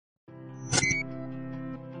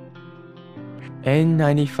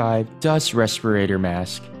N95 dust respirator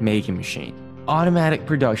mask making machine. Automatic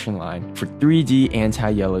production line for 3D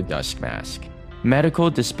anti-yellow dust mask. Medical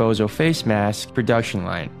disposal face mask production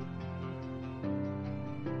line.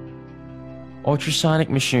 Ultrasonic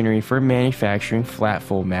machinery for manufacturing flat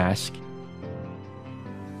fold mask.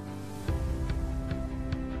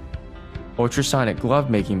 Ultrasonic glove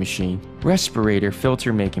making machine, respirator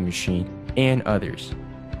filter making machine, and others.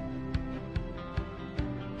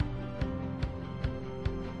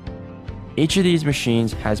 Each of these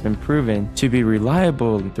machines has been proven to be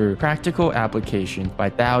reliable through practical application by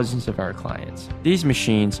thousands of our clients. These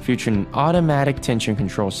machines feature an automatic tension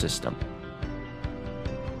control system,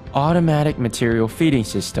 automatic material feeding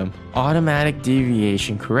system, automatic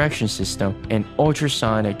deviation correction system, and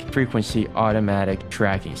ultrasonic frequency automatic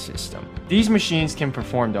tracking system. These machines can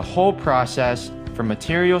perform the whole process from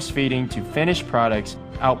materials feeding to finished products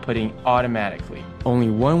outputting automatically. Only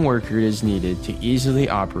one worker is needed to easily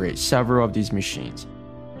operate several of these machines.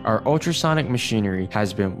 Our ultrasonic machinery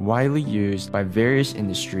has been widely used by various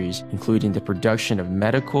industries, including the production of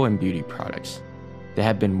medical and beauty products. They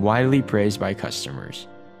have been widely praised by customers.